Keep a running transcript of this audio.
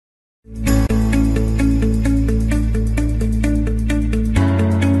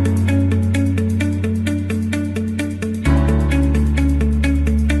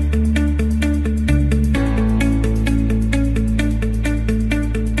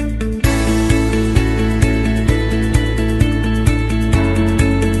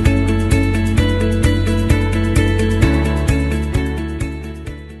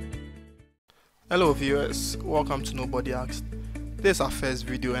viewers, welcome to Nobody Asked. This is our first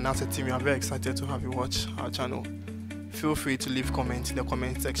video, and as a team we are very excited to have you watch our channel. Feel free to leave comments in the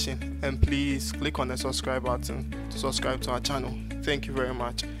comment section, and please click on the subscribe button to subscribe to our channel. Thank you very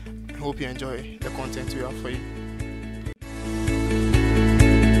much. I hope you enjoy the content we have for you.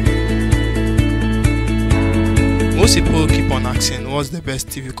 Most people keep on asking what's the best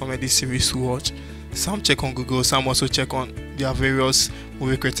TV comedy series to watch. Some check on Google, some also check on their various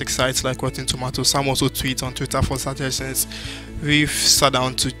movie critic sites like Rotten Tomatoes, some also tweet on Twitter for suggestions. We've sat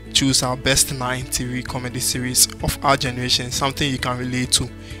down to choose our best 9 TV comedy series of our generation, something you can relate to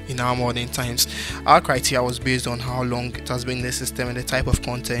in our modern times. Our criteria was based on how long it has been in the system and the type of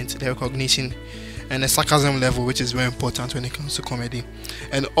content, the recognition and the sarcasm level, which is very important when it comes to comedy,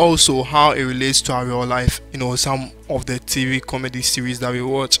 and also how it relates to our real life. Some of the TV comedy series that we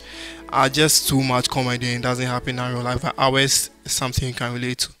watch are just too much comedy and it doesn't happen in real life, but ours is something you can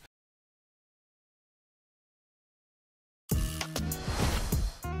relate to.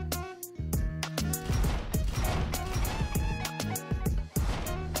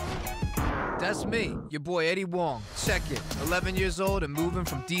 That's me, your boy Eddie Wong. Check it, 11 years old and moving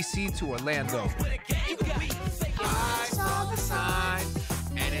from DC to Orlando. I saw the sign,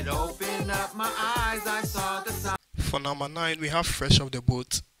 and it opened up my eyes. I saw the sign. For number 9, we have Fresh Off the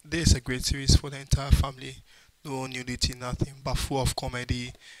Boat. This is a great series for the entire family. No nudity, nothing, but full of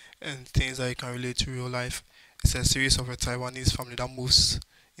comedy and things that you can relate to real life. It's a series of a Taiwanese family that moves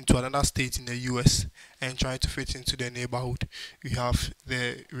into another state in the US and trying to fit into the neighborhood. We have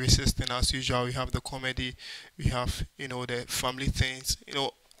the racist thing as usual, we have the comedy, we have the family things,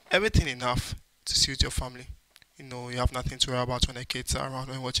 everything enough to suit your family. You have nothing to worry about when the kids are around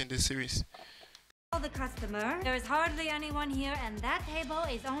when watching this series. The customer. There is hardly anyone here, and that table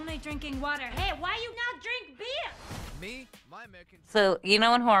is only drinking water. Hey, why you not drink beer? Me, my American. So, in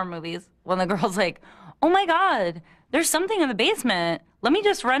horror movies, when the girl's like, oh my God, there's something in the basement. Let me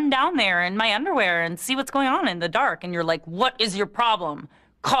just run down there in my underwear and see what's going on in the dark. And you're like, what is your problem?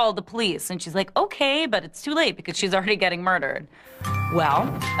 Call the police. And she's like, okay, but it's too late because she's already getting murdered.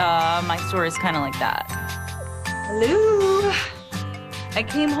 Well, my story's kind of like that. Hello. I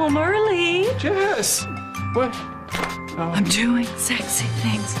came home early. Jess! What? I'm doing sexy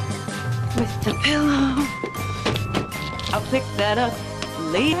things with the pillow. I'll pick that up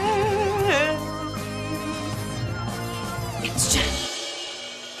later. It's Jen.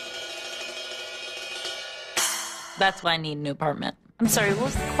 That's why I need a new apartment. I'm sorry, what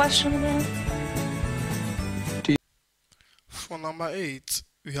was the question again? For number 8,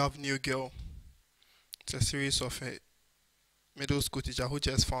 we have New Girl. It's a series of a middle school teacher who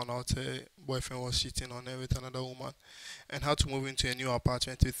just found out her boyfriend was cheating on her with another woman and had to move into a new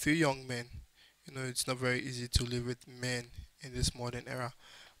apartment with 3 young men. It's not very easy to live with men in this modern era,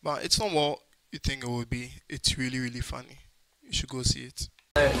 but it's not what you think it would be. It's really, really funny. You should go see it.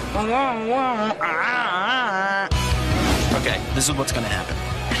 Okay, this is what's gonna happen.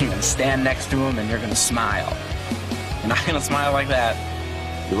 You're gonna stand next to him and you're gonna smile. You're not gonna smile like that.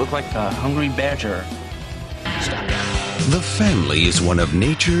 You look like a hungry badger. Stop that. The family is one of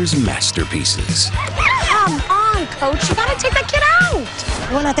nature's masterpieces. Come on, Coach. You gotta take that kid out.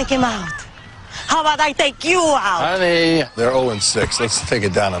 You wanna take him out? How about I take you out? Honey, they're 0-6. Let's take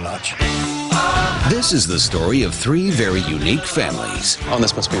it down a notch. This is the story of 3 very unique families. Oh,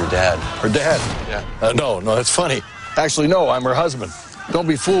 this must be your dad. Her dad? Yeah. No, that's funny. Actually, no, I'm her husband. Don't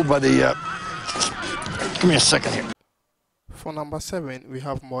be fooled by the, Give me a second here. For number 7, we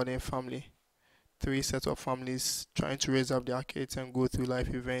have Modern Family. 3 sets of families trying to raise up their kids and go through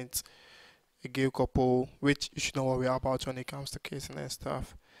life events. A gay couple, which you should know what we're about when it comes to kissing and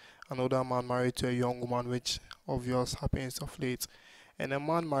stuff. An older man married to a young woman, which obviously happens of late. And a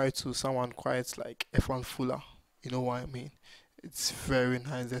man married to someone quite like F1 Fuller. You know what I mean? It's very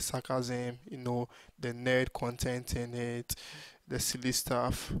nice. The sarcasm, the nerd content in it, the silly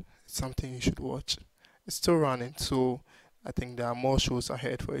stuff. It's something you should watch. It's still running, so I think there are more shows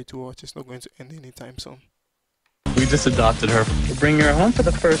ahead for you to watch. It's not going to end anytime soon. We just adopted her. We're bringing her home for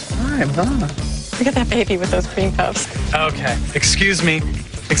the first time, huh? Look at that baby with those cream puffs. Okay, excuse me,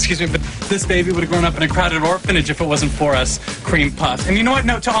 but this baby would have grown up in a crowded orphanage if it wasn't for us cream puffs. And you know what?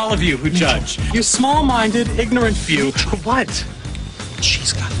 No, to all of you who judge. You small-minded, ignorant few. What?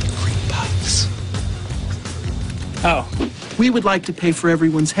 She's got the cream puffs. Oh. We would like to pay for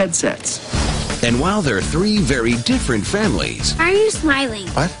everyone's headsets. And while they're 3 very different families... Why are you smiling?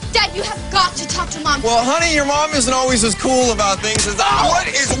 What? Dad, you have got to talk to Mom. Well, honey, your mom isn't always as cool about things as I... What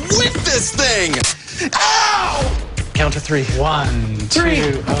is with this thing? Ow! Count to 3. 1,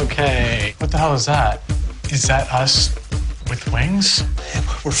 2. Okay. What the hell is that? Is that us With wings?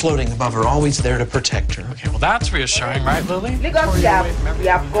 We're floating above her, always there to protect her. Okay, well that's reassuring, right, Lily? Lagos, you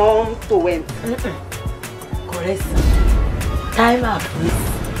have come to win. Correct. Time out, please.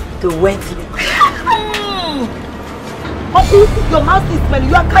 To win. Your mouth is smelling.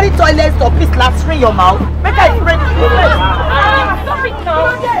 You are carrying toilets, so please latrine your mouth. Make I spread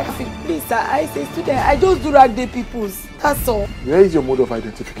it. Please, sir, I say student, I just do rag the people's. That's all. Where is your mode of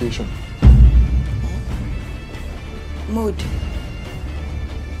identification? Mode.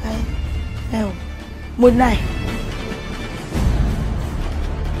 Mode 9.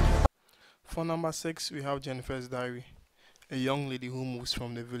 For number 6, we have Jennifer's Diary, a young lady who moves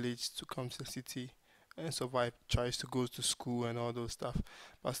from the village to come to the city and survive, tries to go to school and all those stuff,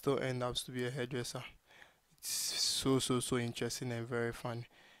 but still ends up to be a hairdresser. It's so interesting and very fun.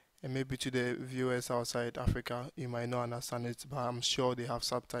 And maybe to the viewers outside Africa, you might not understand it, but I'm sure they have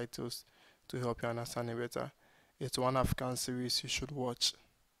subtitles to help you understand it better. It's one African series you should watch.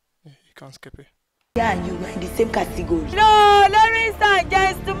 Yeah, you can't skip it. Yeah, and you are in the same category. No, let me stand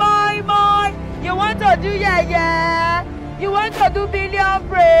against my. You want to do yeah. You want to do billion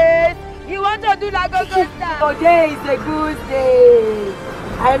praise. You want to do Lagos. Today is a good day.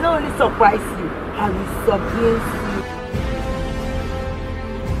 I will not only surprise you, I will surprise you.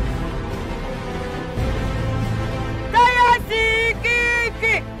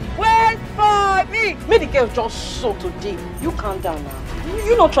 Wait for me. Me the girl just so today. You calm down now.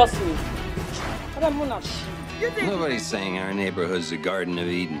 You don't trust me. Nobody's saying our neighborhood's a Garden of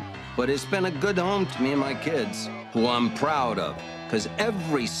Eden, but it's been a good home to me and my kids, who I'm proud of, because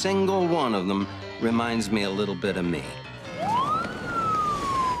every single one of them reminds me a little bit of me.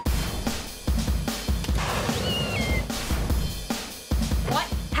 What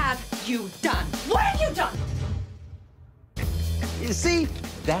have you done? What have you done? You see,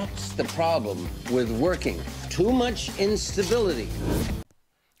 that's the problem with working. Too much instability.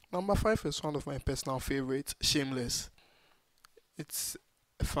 Number 5 is one of my personal favorites, Shameless. It's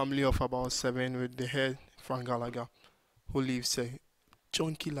a family of about 7 with the head, Frank Gallagher, who lives a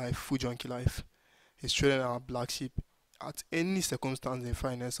food junkie life. His children are black sheep. At any circumstance they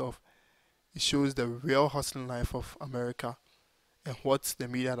find themselves, it shows the real hustling life of America and what the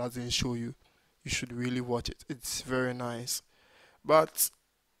media doesn't show you. You should really watch it. It's very nice. But,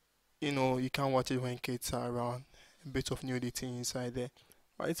 you can't watch it when kids are around. A bit of nudity inside there.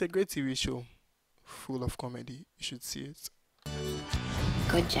 But it's a great TV show, full of comedy. You should see it.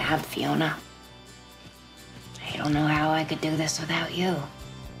 Good job, Fiona. I don't know how I could do this without you.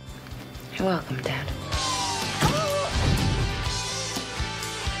 You're welcome, Dad.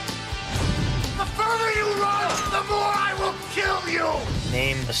 The further you run, the more I will kill you!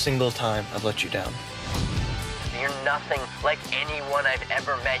 Name a single time I've let you down. You're nothing like anyone I've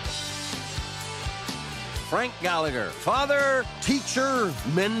ever met. Frank Gallagher, father, teacher,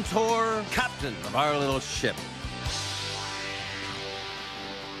 mentor, captain of our little ship.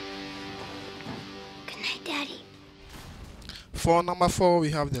 Good night, Daddy. For number 4,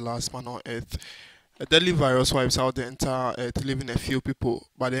 we have The Last Man on Earth. A deadly virus wipes out the entire Earth, leaving a few people,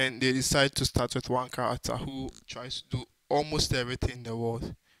 but then they decide to start with one character who tries to do almost everything in the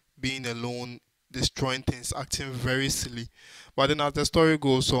world, being alone, destroying things, acting very silly. But then as the story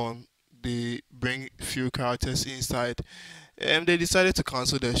goes on, they bring few characters inside, and they decided to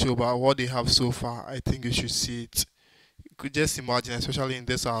cancel the show. But what they have so far, I think you should see it. You could just imagine, especially in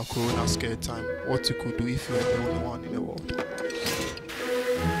this our corona scare time, what you could do if you were the only one in the world.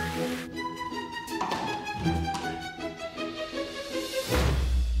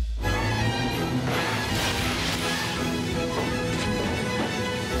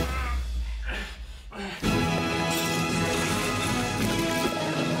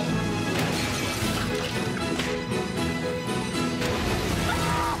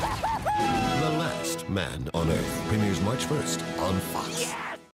 Man on Earth premieres March 1st on Fox.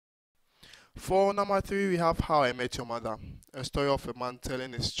 Yeah. For number 3, we have How I Met Your Mother, a story of a man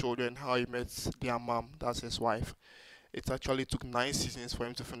telling his children how he met their mom, that's his wife. It actually took 9 seasons for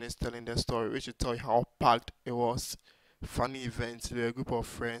him to finish telling the story, which should tell you how packed it was. Funny events, they were a group of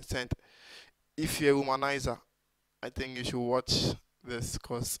friends, and if you're a womanizer, I think you should watch this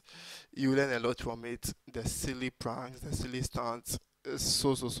because you learn a lot from it. The silly pranks, the silly stunts. It's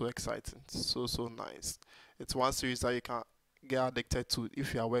so exciting, so nice. It's one series that you can get addicted to.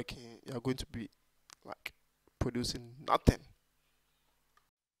 If you are working, you're going to be like producing nothing.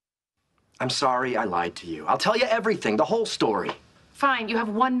 I'm sorry I lied to you. I'll tell you everything, the whole story. Fine, you have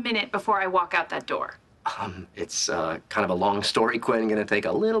 1 minute before I walk out that door. It's kind of a long story, Quinn. Gonna take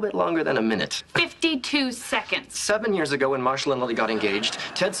a little bit longer than a minute. 52 seconds. 7 years ago, when Marshall and Lily got engaged,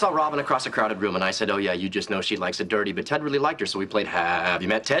 Ted saw Robin across a crowded room, and I said, oh, yeah, you just know she likes it dirty. But Ted really liked her, so we played Have You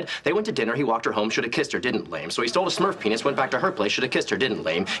Met Ted? They went to dinner. He walked her home, should have kissed her, didn't lame. So he stole a Smurf penis, went back to her place, should have kissed her, didn't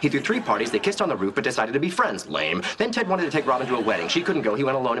lame. He threw 3 parties. They kissed on the roof, but decided to be friends, lame. Then Ted wanted to take Robin to a wedding. She couldn't go. He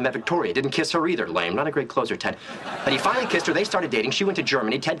went alone and met Victoria. Didn't kiss her either, lame. Not a great closer, Ted. But he finally kissed her. They started dating. She went to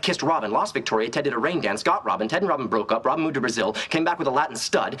Germany. Ted kissed Robin, lost Victoria. Ted did a rain dance, got Robin. Ted and Robin broke up. Robin moved to Brazil, came back with a Latin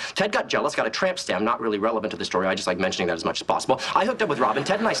stud. Ted got jealous, got a tramp stamp. Not really relevant to the story. I just like mentioning that as much as possible. I hooked up with Robin.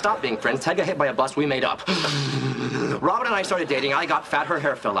 Ted and I stopped being friends. Ted got hit by a bus. We made up. Robin and I started dating. I got fat. Her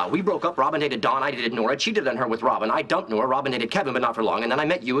hair fell out. We broke up. Robin dated Dawn. I dated Nora. Cheated on her with Robin. I dumped Nora. Robin dated Kevin, but not for long. And then I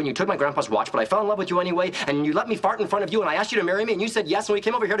met you, and you took my grandpa's watch, but I fell in love with you anyway, and you let me fart in front of you, and I asked you to marry me, and you said yes, and we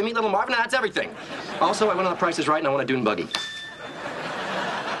came over here to meet little Marvin, and that's everything. Also, I went on The Price is Right, and I want a dune buggy.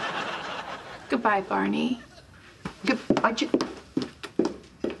 Goodbye, Barney. Goodbye,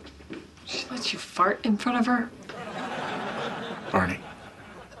 She lets you fart in front of her? Barney,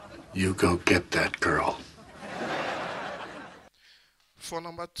 you go get that girl. For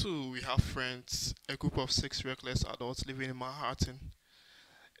number 2, we have Friends, a group of 6 reckless adults living in Manhattan.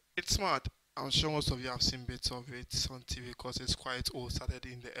 It's smart. I'm sure most of you have seen bits of it on TV because it's quite old. Started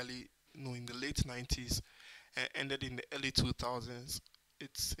in the in the late 90s and ended in the early 2000s.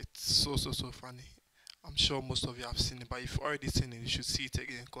 It's so funny. I'm sure most of you have seen it, but if you've already seen it, you should see it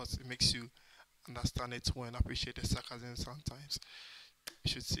again because it makes you understand it more and appreciate the sarcasm sometimes.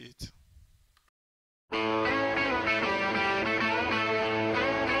 You should see it.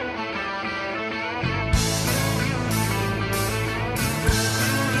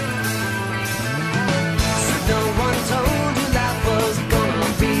 No one told you life was gonna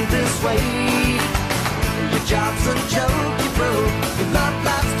be this way. Your job's a joke, you broke. Your love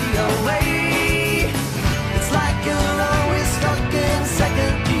life's the away. It's like you're always stuck in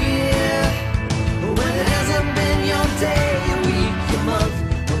second gear. When it hasn't been your day, your week, your month,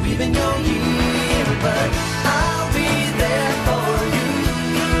 or even your year. But I'll be there for you.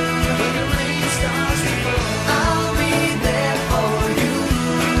 When the rain starts to fall, I'll be there for you.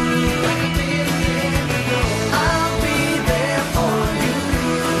 When the beginning goes, I'll be there for you.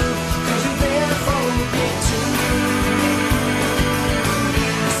 'Cause you're there for me too.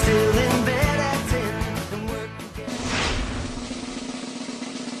 You're still in bed at 10 and work again.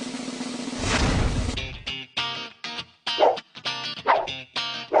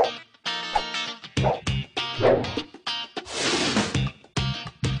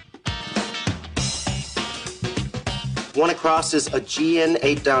 One across is Aegean,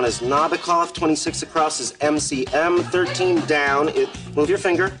 8 down is Nabokov, 26 across is MCM, 13 down is, move your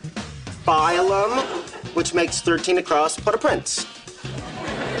finger, Phylum, which makes 13 across, Port-au-Prince.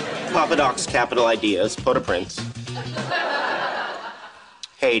 Papa Doc's capital ideas, Port-au-Prince.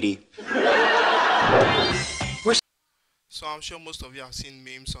 Haiti. So I'm sure most of you have seen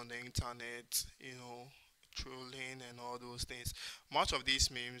memes on the internet, trolling and all those things. Much of these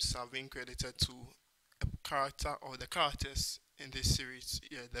memes have been credited to a character or the characters in this series,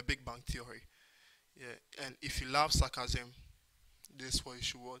 the Big Bang Theory. And if you love sarcasm, this is what you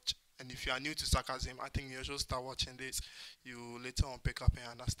should watch. And if you are new to sarcasm, I think you should start watching this. You later on pick up and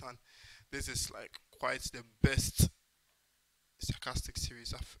understand. This is like quite the best sarcastic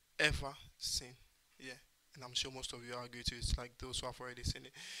series I've ever seen. And I'm sure most of you agree to it, it's like those who have already seen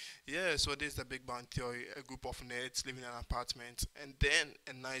it. So this is the Big Bang Theory, a group of nerds living in an apartment, and then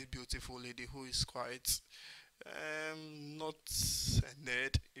a nice, beautiful lady who is quite, not a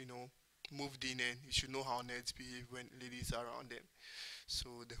nerd, moved in, and you should know how nerds behave when ladies are around them.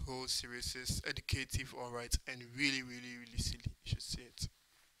 So the whole series is educative, alright, and really, really, really silly. You should see it.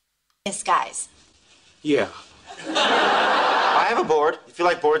 Yes, guys. Yeah. I have a board. If you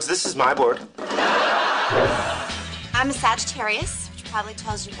like boards, this is my board. I'm a Sagittarius, which probably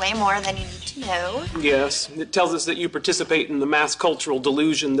tells you way more than you need to know. Yes, it tells us that you participate in the mass cultural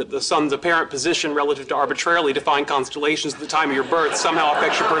delusion that the sun's apparent position relative to arbitrarily defined constellations at the time of your birth somehow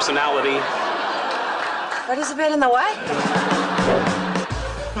affects your personality. What is a bit in the way?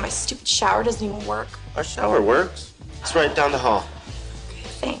 My stupid shower doesn't even work. Our shower works. It's right down the hall.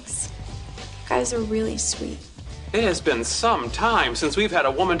 Thanks. You guys are really sweet. It has been some time since we've had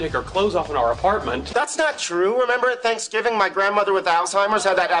a woman take her clothes off in our apartment. That's not true. Remember at Thanksgiving, my grandmother with Alzheimer's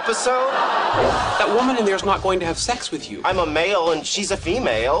had that episode? That woman in there's not going to have sex with you. I'm a male and she's a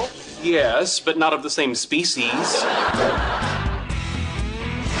female. Yes, but not of the same species.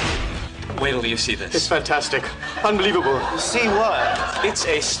 Wait till you see this. It's fantastic. Unbelievable. See what? It's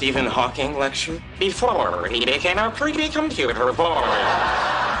a Stephen Hawking lecture before he became a pretty computer boy.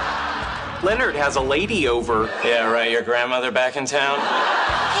 Leonard has a lady over. Yeah, right. Your grandmother back in town?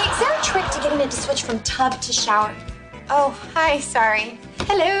 Hey, is that a trick to get him to switch from tub to shower? Oh, hi, sorry.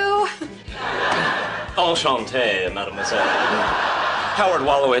 Hello. Enchanté, mademoiselle. Howard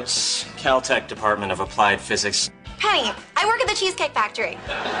Wolowitz, Caltech Department of Applied Physics. Penny, I work at the Cheesecake Factory.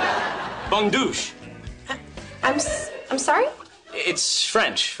 Bonne douche. I'm sorry? It's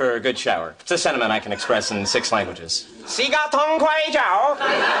French for a good shower. It's a sentiment I can express in 6 languages. Hey,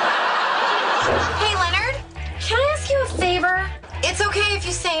 Leonard, can I ask you a favor? It's okay if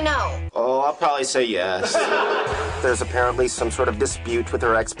you say no. Oh, I'll probably say yes. There's apparently some sort of dispute with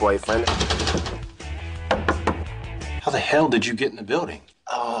her ex-boyfriend. How the hell did you get in the building?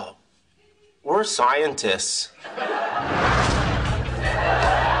 Oh, we're scientists.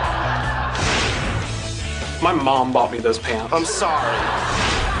 My mom bought me those pants. I'm sorry.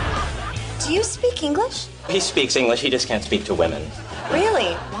 Do you speak English? He speaks English, he just can't speak to women.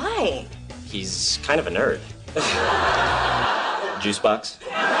 Really? Why? He's kind of a nerd. Juice box?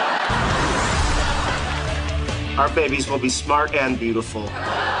 Our babies will be smart and beautiful.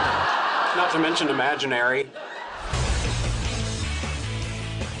 Not to mention imaginary.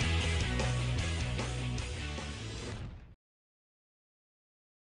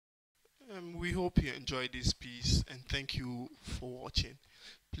 We hope you enjoyed this piece and thank you for watching.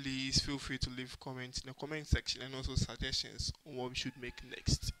 Please feel free to leave comments in the comment section and also suggestions on what we should make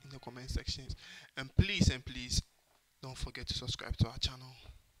next in the comment sections. And please don't forget to subscribe to our channel.